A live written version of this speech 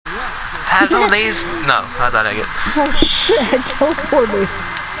Hello, ladies. No, I thought I get. Oh shit, I teleported.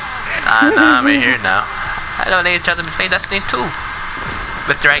 I'm right here now. Hello, ladies and gentlemen. Play Destiny 2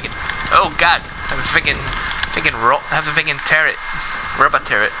 with Dragon. Oh God, I have a freaking turret, robot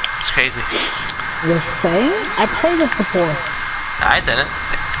turret. It's crazy. This thing? I played this before. I didn't.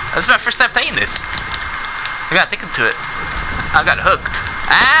 This is my first time playing this. I got addicted to it. I got hooked.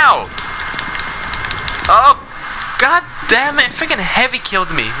 Ow! Oh, God damn it! Freaking heavy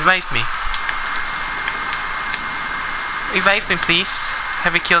killed me. Revive me. Revive me, please.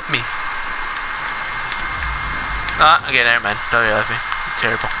 Heavy killed me. Ah, okay, never mind. Don't revive me.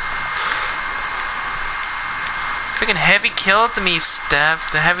 Terrible. Freaking heavy killed me, Steph.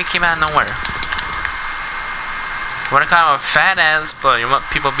 The heavy came out of nowhere. You wanna call him a fat ass, but you want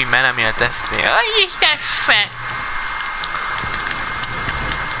people to be mad at me at Destiny. Oh, he's that fat.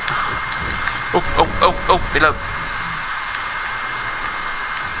 Oh, reload.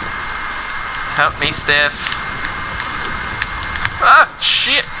 Help me, Steph. Ah,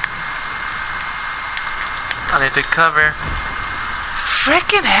 shit. I need to cover.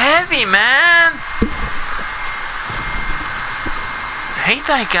 Freaking heavy, man. I hate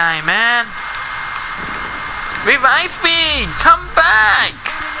that guy, man. Revive me! Come back!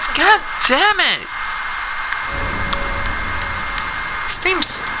 God damn it! This team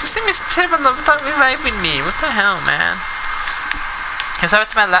is terrible without reviving me. What the hell, man? That's why I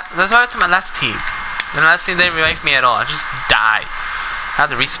went to my last team. The last team didn't revive me at all. I just died. I had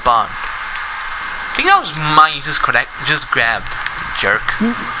to respawn. I think that was mine. You just grabbed, jerk.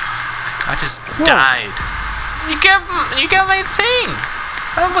 I just died. You got my thing.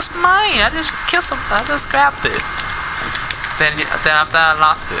 That was mine. I just killed some. I just grabbed it. Then after I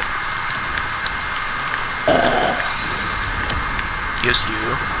lost it. Use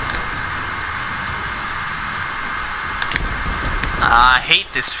you. I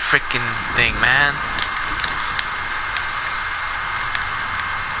hate this freaking thing, man.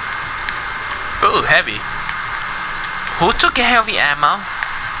 Oh, heavy. Who took heavy ammo?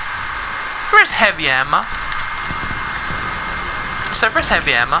 Where's heavy ammo? So where's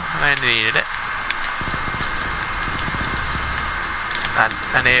heavy ammo? I needed it. I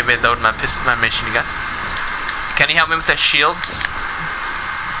need to reload my machine gun. Can you help me with the shields?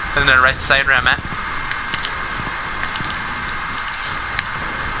 On the right side where I'm at.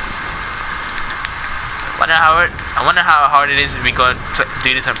 I wonder how hard it is if we go to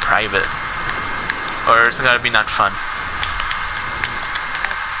do this in private. Or it's gonna be not fun.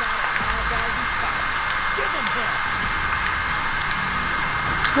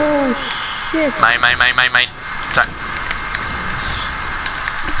 Oh shit. Mine. Sorry.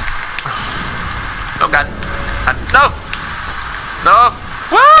 Oh God. No!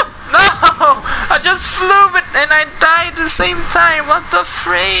 Woo! No! I just flew it and I died at the same time. What the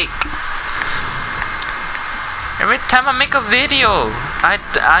freak? Every time I make a video,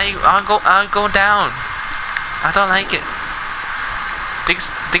 I'll go down. I don't like it. I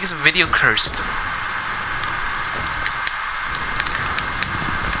think it's video cursed.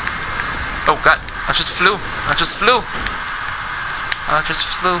 Oh God! I just flew.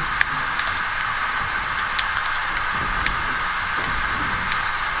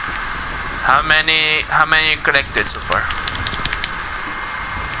 How many collected so far?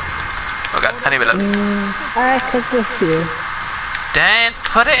 Oh God, I need to look. I took a few. Then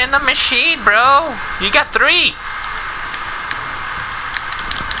put it in the machine, bro. You got 3.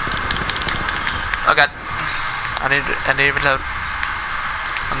 Oh God, I need to reload.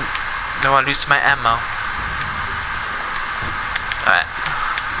 No, I lose my ammo. Alright,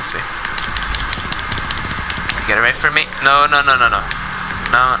 let's see. Get away from me. No.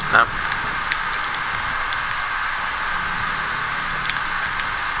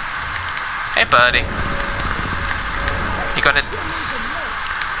 Hey, buddy. You gonna...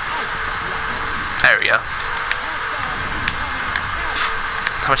 There we go.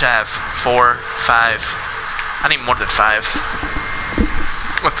 How much I have? 4, 5. I need more than 5.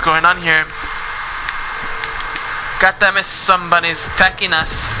 What's going on here? God damn it, somebody's attacking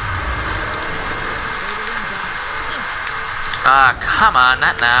us. Ah, come on,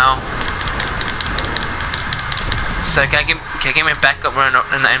 not now. So can I get me back over in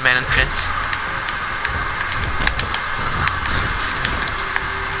the main entrance?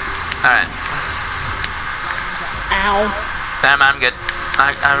 Alright. Ow. Damn, I'm good.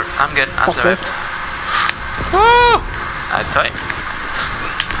 I'm good. I survived. Woo! I tight.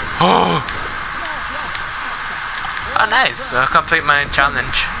 Oh, nice! I'll complete my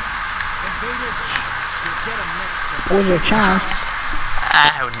challenge. What was your challenge?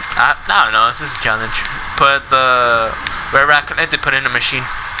 I don't know. This is a challenge. Put the wherever I collected, put in a machine.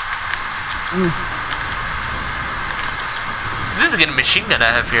 This is a good machine gun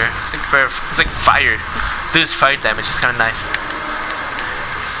I have here. It's like fire. This fire damage is kind of nice.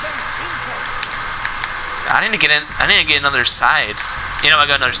 I need to get in. I need to get another side. You know, I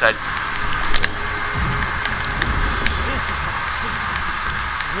got another side.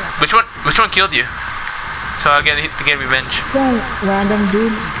 Which one killed you? So I'll get revenge. Some random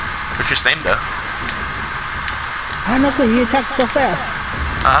dude. What's your name though? I don't know, cause you attacked so fast.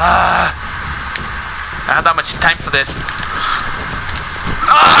 I had that much time for this.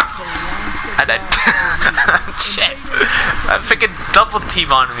 I died. Shit. I freaking double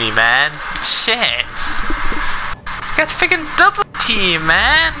team on me, man. Shit. That's freaking double team,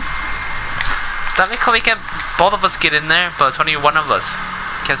 man. That make we can both of us get in there, but it's only one of us.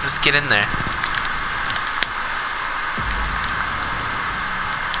 Can't just get in there.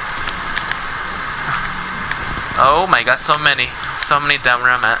 Oh my god, so many down where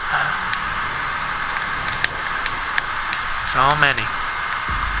I'm at. So many.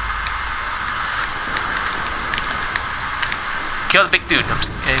 Kill the big dude.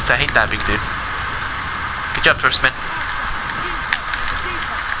 I hate that big dude. Good job, Firstman.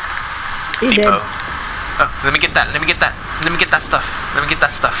 Depot. Oh, let me get that. Let me get that. Let me get that stuff. Let me get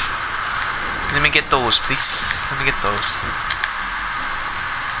that stuff. Let me get those, please. Let me get those.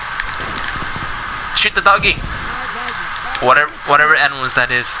 Shoot the doggy. Whatever animals that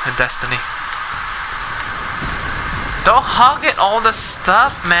is in Destiny. Don't hog it all the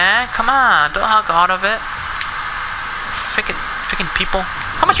stuff, man. Come on, don't hog all of it. Freaking people.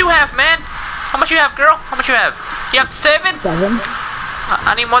 How much you have, man? How much you have, girl? How much you have? You have 7? 7.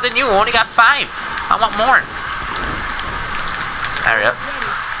 I need more than you. I only got 5. I want more. Hurry up.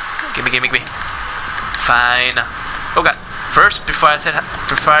 Give me. Fine. Oh god. First, before I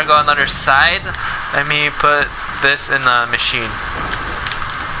go on the other side, let me put this in the machine.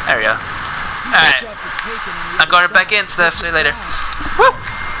 There we go. Alright. I'm going back in, Steph. See you later. Woo!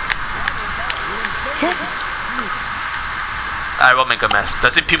 I will make a mess.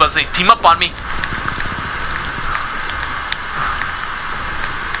 Does it? People say, team up on me.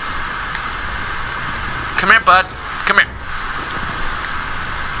 Come here, bud. Come here.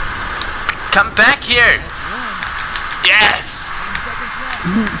 Come back here. Yes.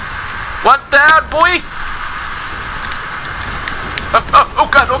 One down, boy. Oh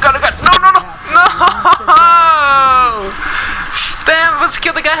god. No. Damn, let's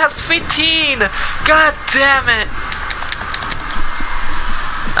kill the guy who has 15. God damn it.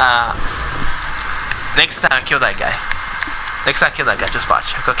 Next time I kill that guy. Just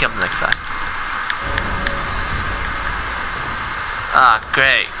watch. I'll go kill him next time.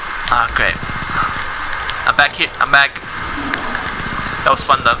 Great. I'm back here. I'm back. That was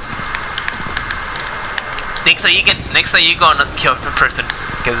fun though. Next time you go and kill a person,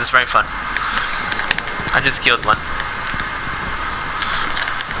 because it's very fun. I just killed one.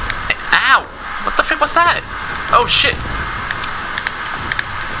 Hey, ow! What the frick was that? Oh shit!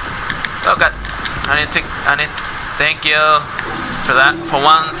 Oh god! Thank you for that. For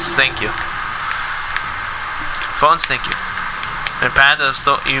once, thank you. For once, thank you. And Panda,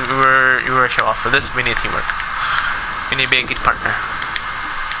 you were a show off. For this, we need teamwork. We need to be a good partner.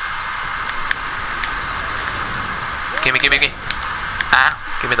 Give me. Give me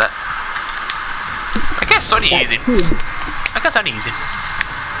that. I guess it's only easy.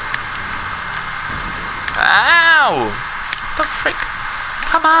 Ow! What the frick?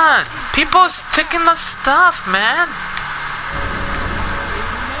 Come on! People's taking the stuff, man!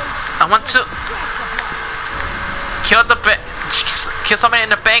 I want to kill somebody in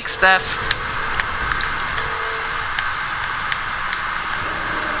the bank, Steph.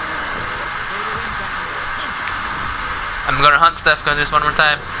 I'm gonna hunt Steph, gonna do this one more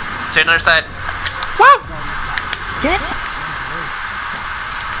time. See you on the other side. Woo!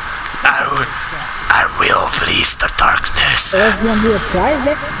 I will release the darkness. No,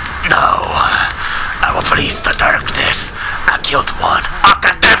 I will release the darkness. I killed one. Oh,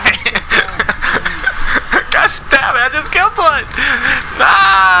 god damn it! God damn it, I just killed one!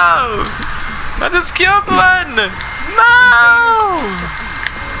 No! I just killed one! No!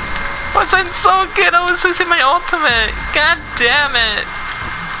 Wasn't so good, I was using my ultimate. God damn it!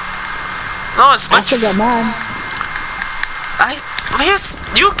 No, it's much.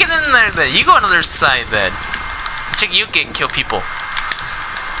 You get in there then. You go on the other side then. Check, you kill people.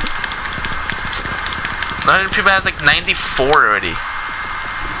 Other people have like 94 already.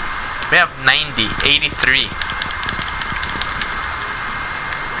 We have 90, 83.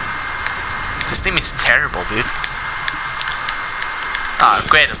 This team is terrible, dude. Ah,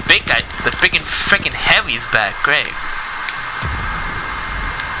 great. The big guy, the big and freaking heavy is back. Great.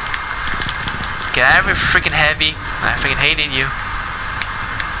 Get every freaking heavy. I freaking hated you.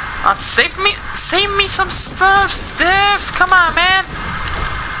 Oh, save me some stuff, Steph. Come on, man.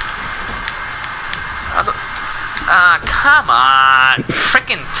 Come on.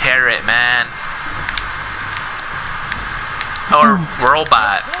 Freaking tear it, man. Or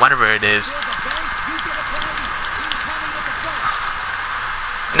robot, whatever it is.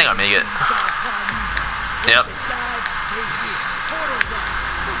 I think I'll make it. Yep.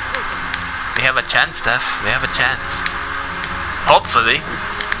 We have a chance, Steph. We have a chance. Hopefully.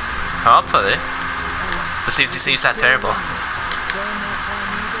 Hopefully. Let's see if this seems that terrible.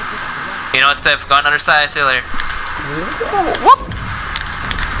 You know what, Steph? Go on the other side, see you later. Whoop!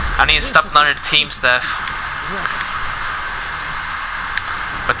 I need to stop another team, Steph.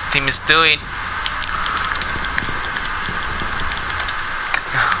 What the team is doing.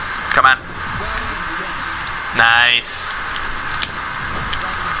 Come on. Nice.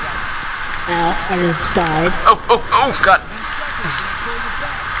 I just died. Oh, God.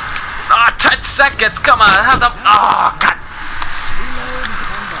 10 seconds. Come on. Have them. Oh, God.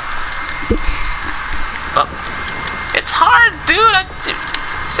 Well, it's hard, dude. I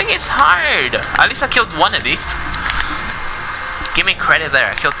think it's hard. At least I killed one at least. Give me credit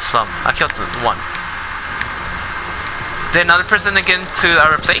there. I killed some. I killed one. Did another person get into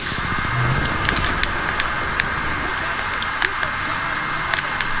our place?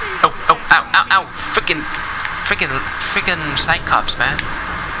 Oh, ow. Freaking Cyclops, man.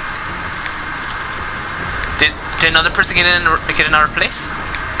 Did another person get in our place?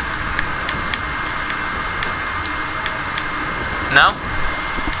 No?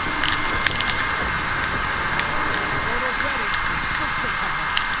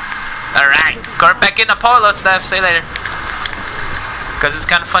 Alright, go back in the portal, Steph. See you later. Because it's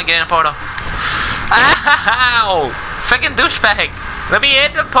kind of fun getting in the portal. Ow! Freaking douchebag! Let me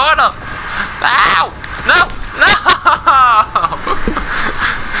in the portal! Ow! No!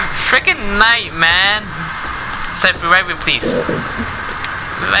 Freaking knight, man! Steph, revive me, please.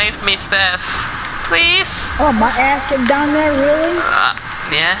 Revive me, Steph. Please? Oh, my ass is down there, really?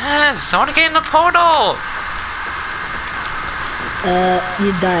 Yes, I want to get in the portal!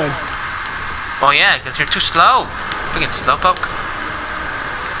 You died. Oh yeah, because you're too slow. Freaking slowpoke.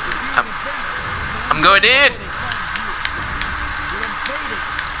 I'm going in!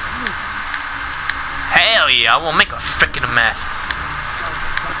 Hell yeah, I will make a freaking mess.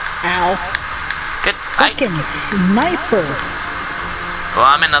 Ow. Good. Freaking sniper. Well,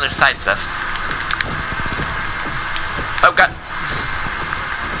 I'm in other side stuff. Oh God.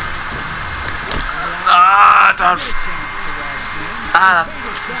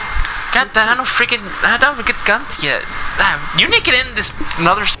 God damn, I don't have good guns yet. Damn, you need to get in this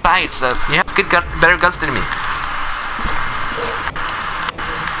another side stuff. You have better guns than me.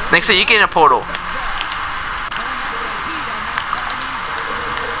 Next time you get in a portal.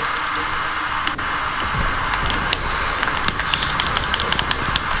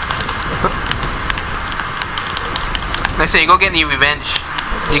 Next time you go get your revenge.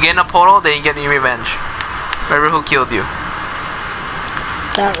 You get in a portal, then you get your revenge. Remember who killed you.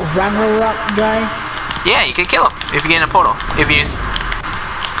 That Ragnarok guy? Yeah, you can kill him if you get in a portal. If you...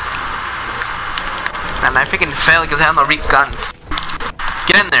 And I freaking failed because I have no weak guns.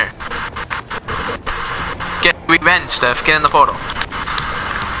 Get in there. Get revenge, Steph. Get in the portal.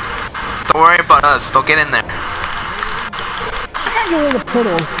 Don't worry about us. Don't get in there. I can't get rid of the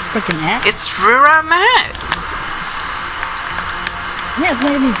portal, freaking ass. It's where I'm at. Yeah, it's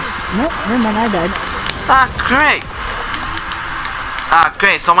maybe... Nope, never mind, I died. Ah, great. Ah,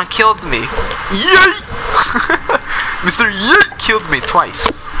 great. Someone killed me. Yay! Mr. Yay killed me twice.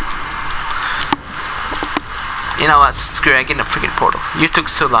 You know what? Screw it. I get in the freaking portal. You took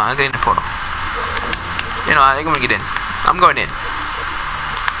so long. I get in the portal. You know what? I'm gonna get in. I'm going in.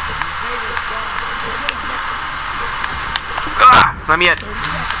 Ah! Let me in.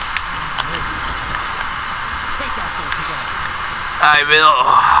 I will.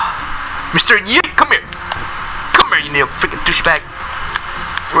 Mr. Yi, come here. Come here, you little freaking douchebag.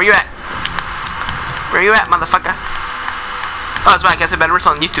 Where you at? Where you at, motherfucker? Oh, that's right. I guess I better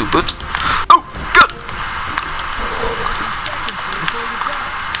on YouTube. Oops. Oh, good.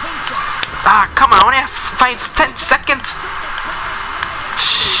 Ah, come on. I only have 10 seconds.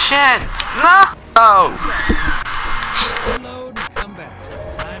 Shit. No.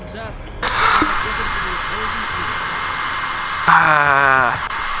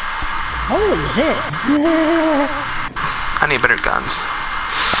 Holy shit. I need better guns.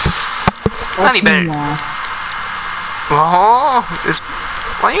 I need better. Oh,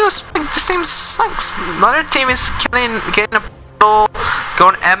 why you? This team sucks. Another team is getting a portal.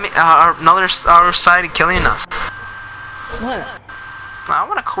 going at me, our side and killing us. What? I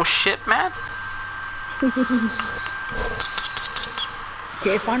wanna cool shit, man.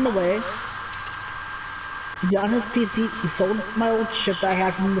 Okay, find a way. He's on his PC, he sold my old ship that I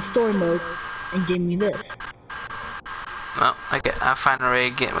had from the story mode and gave me this. Well, I'll find a way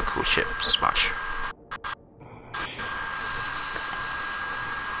to get my cool ship. Just watch.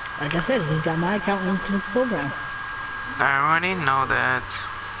 Like I said, he's got my account linked to his program. I already know that.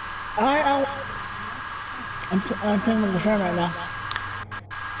 I'm playing with the friend right now.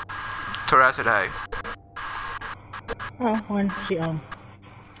 Tora today. Oh, when she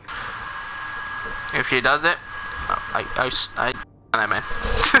If she does it, I man.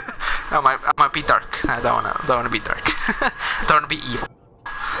 I might be dark. I don't wanna be dark. I don't wanna be evil.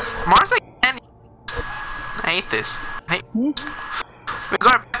 Mars again. I hate this. We're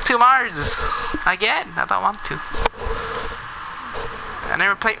going back to Mars again. I don't want to. I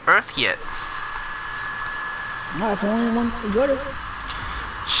never played Earth yet. No, it's the only one to go to.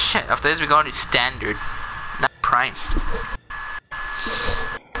 Shit, after this we're going to standard, not prime.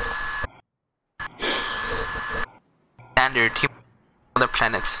 Standard, team other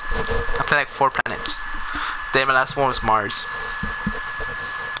planets. I played like 4 planets. Then my last one was Mars.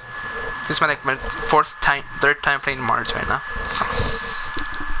 This is my third time playing Mars right now.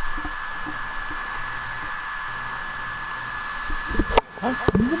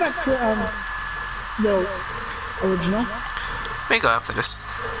 Can you go back to the original? We go after this.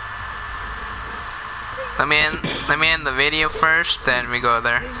 Let me end the video first, then we go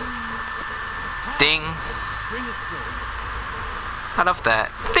there. Ding. I love that.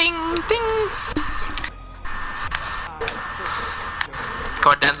 Ding, ding.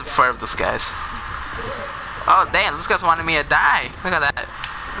 Go dance in front of those guys. Oh damn, those guys wanted me to die. Look at that.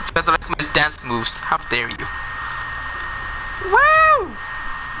 These guys like my dance moves. How dare you? Woo!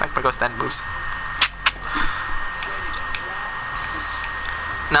 Like my ghost dance moves.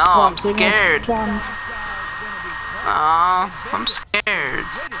 No, I'm scared. Oh, I'm scared.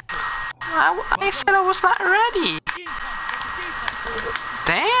 I said I was not ready.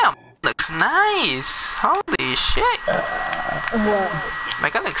 Damn, looks nice. Holy shit. What? My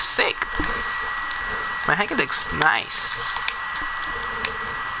guy looks sick. My hanky looks nice.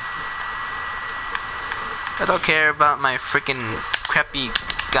 I don't care about my freaking crappy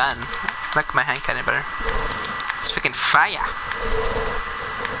gun. I like my hand cannon better. It's freaking fire.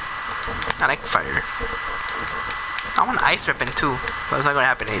 I like fire. I want ice weapon too, but it's not gonna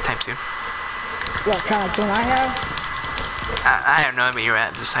happen anytime soon. What kind of thing I have? I have no idea where you're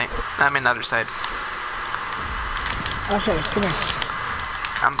at this time. I'm in the other side. I'll show you. Come here.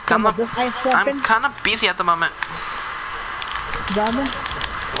 I'm kind of busy at the moment. Jonathan?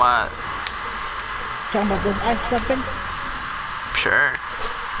 What? Talking about this ice weapon? Sure.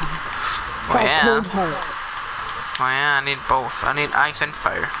 Well, yeah. Oh yeah, I need both. I need ice and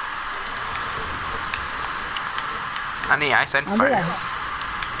fire. I need ice and fire.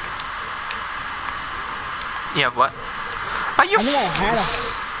 Yeah, what? Are you? I think I had a.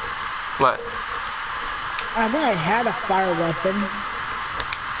 What? I think I had a fire weapon.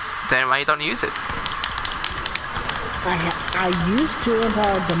 Then why you don't use it? I used to until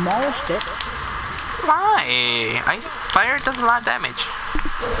I demolished it. Why? Fire does a lot of damage.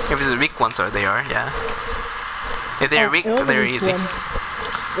 If it's the weak ones, or they are, yeah. If they're weak, they're easy. It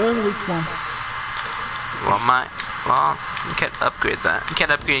was a weak one. Well, you can't upgrade that. You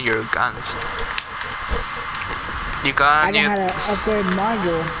can't upgrade your guns. You got. I know how to upgrade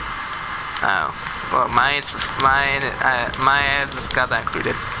module. Oh, well, mine just got that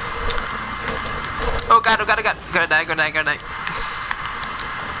included. Oh god, gotta die.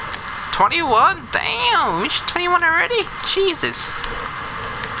 21? Damn, we should 21 already? Jesus.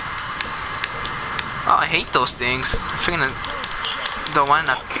 Oh, I hate those things. I freaking don't want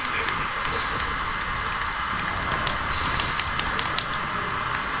to.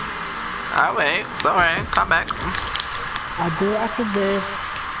 Oh wait, don't worry, come back. I'll do it after this.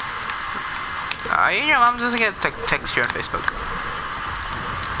 You know, I'm just gonna text you on Facebook.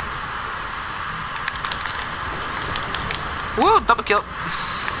 Woo, double kill.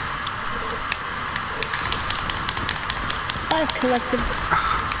 I collected.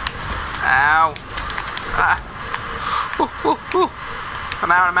 Ow. Ah. Ooh.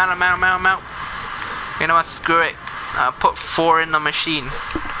 I'm out. You know what, screw it. I'll put 4 in the machine.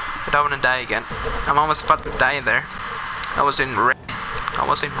 I don't want to die again. I'm almost about to die there. I was in red.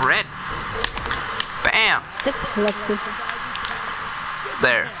 Bam. Just collected.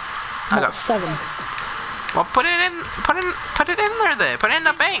 There. I got 7. Well, put it in there then. Put it in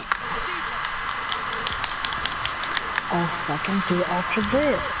the bank. I'll fucking do it after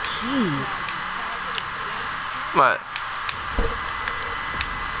this. Jeez. What?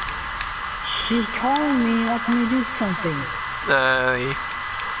 She's calling me, asking me to do something.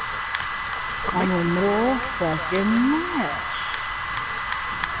 I'm in the middle of fucking match.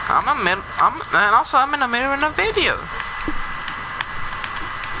 I'm in the middle of a video.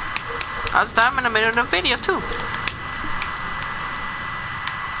 I'm in the middle of the video too.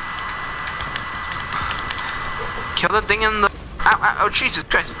 Kill the thing in the... Ow, ow, oh, Jesus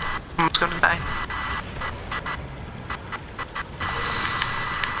Christ. I'm just gonna die.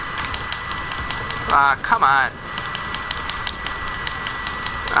 Ah, come on.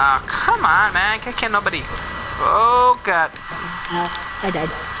 Ah, come on, man. Can't kill nobody. Oh, God. I died.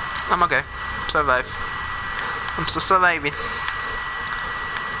 I'm okay. Survive. I'm still surviving.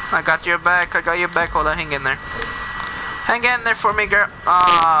 I got your back. I got your back. Hold on, hang in there. Hang in there for me, girl.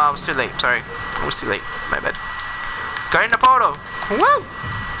 Oh, I was too late. Sorry. I was too late. My bad. Got in the portal. Woo!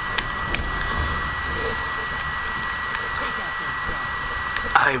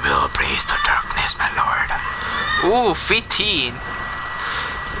 I will praise the darkness, my lord. Ooh, 15.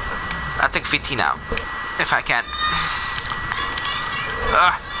 I'll take 15 out. If I can.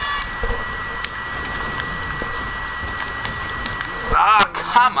 Oh,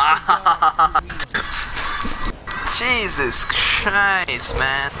 come on! Jesus Christ,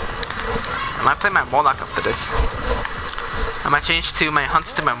 man. I might play my Moloch after this. I might change to my Hunt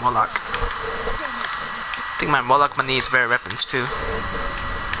to my Moloch. I think my Moloch money is very weapons too.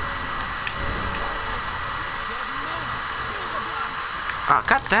 Oh,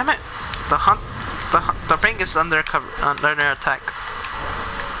 God damn it! The ring is under attack.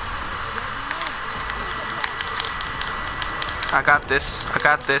 I got this. I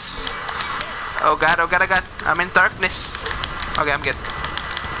got this. Oh God! Oh God! Oh God! I'm in darkness. Okay, I'm good.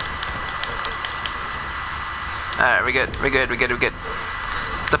 Alright, we're good. We're good. We're good. We're good.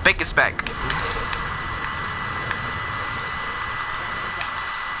 The pick is back.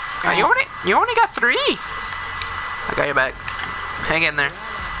 You only got 3. I got your back. Hang in there.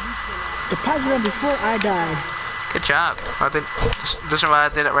 The pause run before I died. Good job. This is why I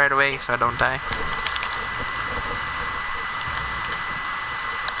did it right away, so I don't die.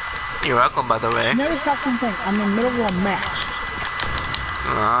 You're welcome, by the way. Never stop something. I'm in the middle of a match.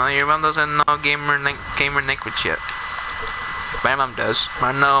 Your mom doesn't know gamer language yet. My mom does.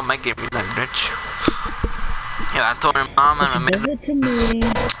 I know my gamer language. Yeah, I told my mom in the middle. Give it to me.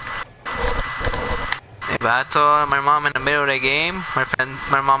 If I told my mom in the middle of the game,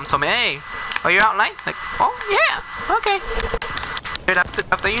 my mom told me, "Hey, oh, you're outline?" Like, oh yeah, okay. Right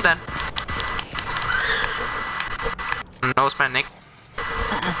after you then. Knows my nick.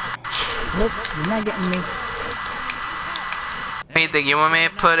 Nope, you're not getting me. Hey, Dick, you want me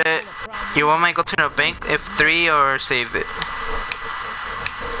to put it? You want me to go to the bank if 3 or save it?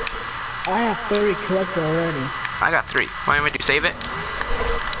 I have 30 collected already. I got 3. Want me to save it?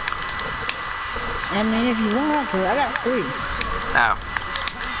 I mean, if you want to, I got 3. Oh.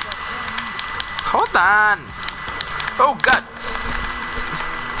 Hold on. Oh God.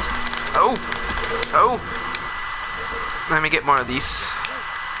 Oh. Oh. Let me get more of these.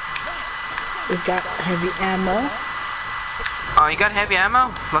 We've got heavy ammo. Oh, you got heavy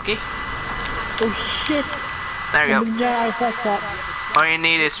ammo? Lucky. Oh shit. There you go. I fucked up. All you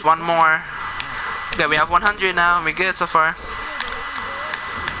need is 1 more. Okay, we have 100 now. We're good so far.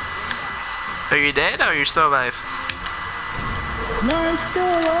 Are you dead or are you still alive? No, I'm still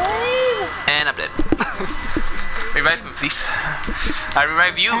alive. And I'm dead. Revive me, please. I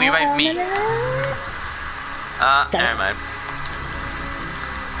revive you, revive me. Never mind.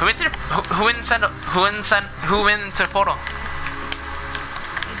 Who went to the portal?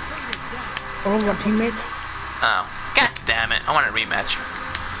 Oh, my teammate. Oh, God damn it! I want a rematch.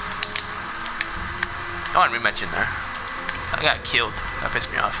 I want a rematch in there. I got killed. That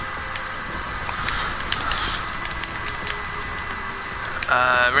pissed me off.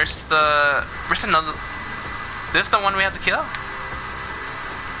 Where's another? This the one we have to kill?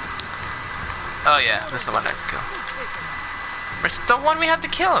 Oh yeah, this is the one I can kill. Where's the one we have to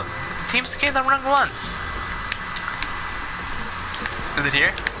kill? The teams kill the wrong ones. Is it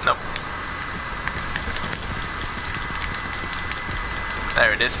here? Nope.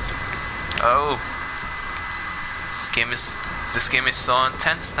 There it is. Oh. This game is so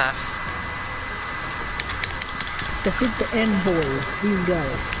intense, Steph. Defeat the end boys, these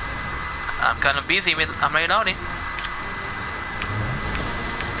guys. I'm kind of busy with. I'm reloading.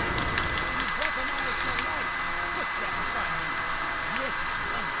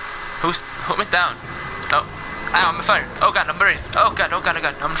 Hold me down? Oh. Ow, I'm on fire. Oh God, I'm buried. Oh God, I'm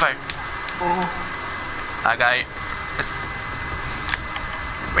on fire. I got it.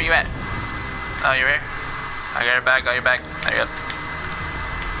 Where you at? Oh, you're here? I got your back, got your back. There you go.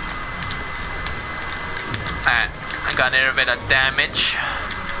 Alright, I got a little bit of damage.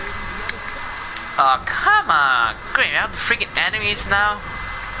 Oh, come on! Great, we have the freaking enemies now.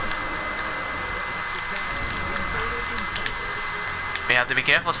 We have to be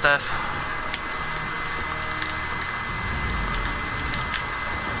careful, Steph.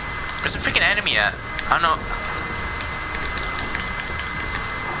 Where's the freaking enemy at? I don't know.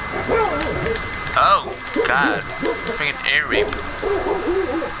 Oh, God. Freaking air rape.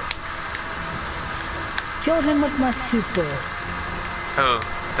 Killed him with my super. Who?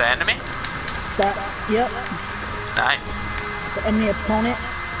 The enemy? Yep. Nice. The enemy opponent.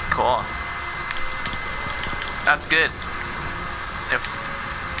 Cool. That's good. If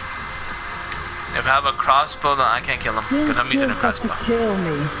I have a crossbow, then I can't kill him because I'm using a crossbow. Kill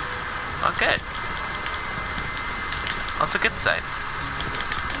me. Okay. That's a good side.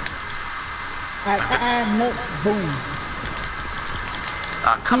 No, boom.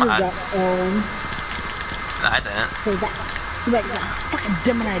 Oh, come on. Got owned. No, I didn't. So that fucking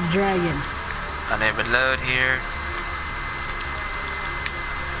Gemini dragon. I need to reload here.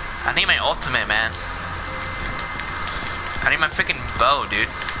 I need my ultimate, man. I need my freaking bow, dude.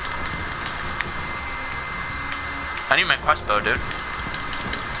 I need my crossbow, dude.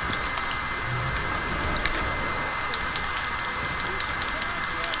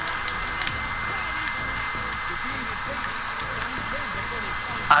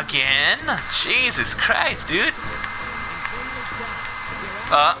 Again? Jesus Christ, dude.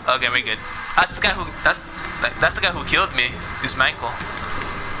 Okay, we're good. That's the guy who that's the guy who killed me. Is Michael.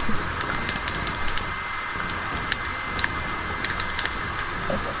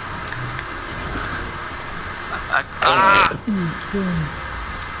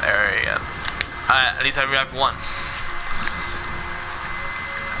 There we go. At least I revived one.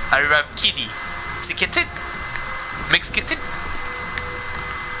 I revived Kitty. Is it kitten? Mixed kitten?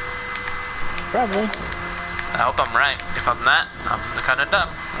 Probably. I hope I'm right. If I'm not, I'm kinda dumb.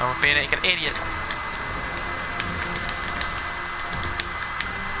 I'm being like an idiot.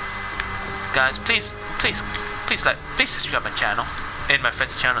 Guys, please subscribe my channel. And my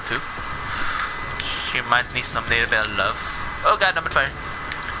friend's channel too. She might need some little bit of love. Oh god, I'm on fire.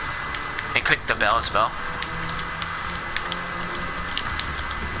 And click the bell as well.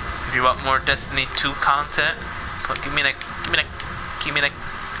 If you want more Destiny 2 content, give me like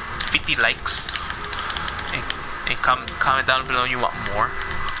 50 likes. And comment down below you want more.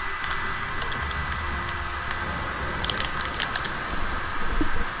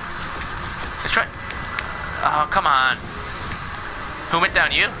 That's right. Oh, come on. Who went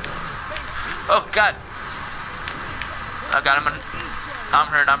down? You? Oh god. Oh god, I'm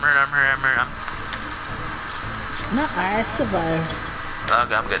hurt. No, I survived. Oh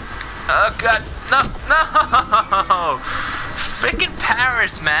god, I'm good. Oh god, no! Freaking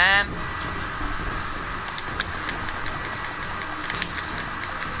Paris, man!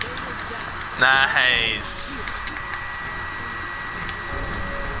 Nice.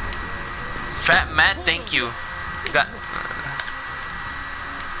 Fat Matt, thank you. Got.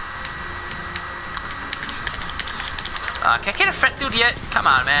 Can't get a fat dude yet. Come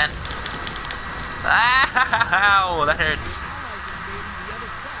on, man. Ow, that hurts.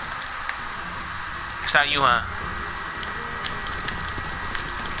 Is that you, huh?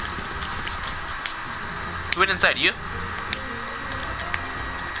 Who went inside you?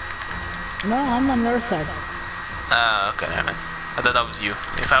 No, I'm on the other side. Oh, okay, man. I thought that was you.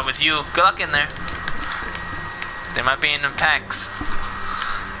 If I was you, good luck in there. They might be in the packs.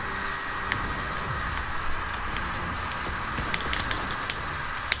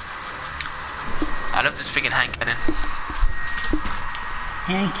 I love this freaking hand cannon.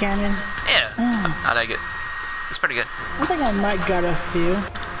 Hand cannon? Yeah, I like it. It's pretty good. I think I might got a few.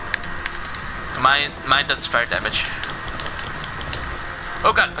 Mine does fire damage.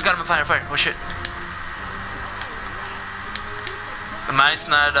 Oh god, I got him on fire. Oh shit. Mine's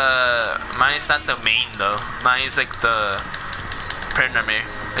not the main though. Mine is like the primary,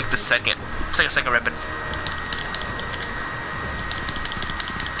 like the second. It's like a second weapon.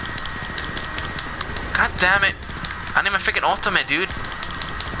 God damn it! I need my freaking ultimate, dude.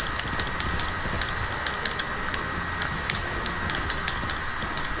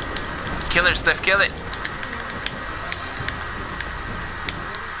 Kill her, Steph, kill it.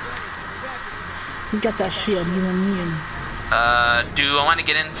 You got that shield, you and me. Do I want to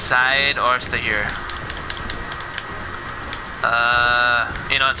get inside or stay here?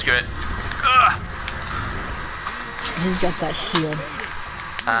 You know what, screw it. Ugh! He's got that shield.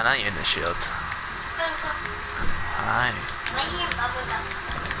 Not even the shield. Hi.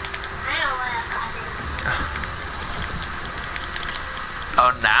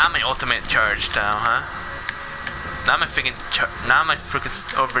 Oh, now my ultimate charged down, huh? Now my freaking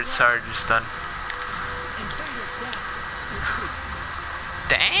overcharge is done.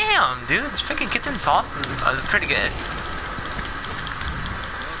 Damn, dude, this freaking Kitten Salt is pretty good.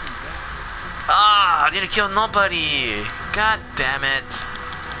 Ah, I didn't kill nobody. God damn it!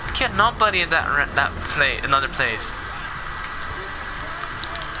 I killed nobody in another place.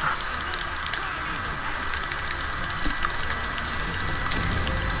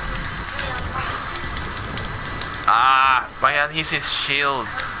 Ah, why can't he use his shield?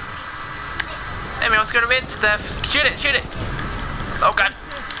 Hey man, what's gonna win, Steph? Shoot it, shoot it! Oh god!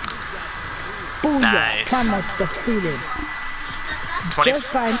 Booyah! Nice. Climax defeated. 20. Just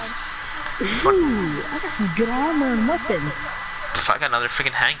fine. Ooh, I got some good armor and weapons. I got another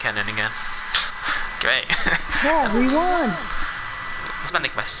freaking hand cannon again. Great. Yeah, we won! This might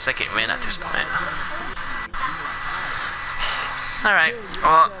make my second win at this point. Alright,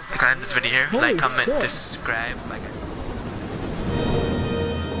 well, I can end this video here. Like, comment, subscribe. Bye guys.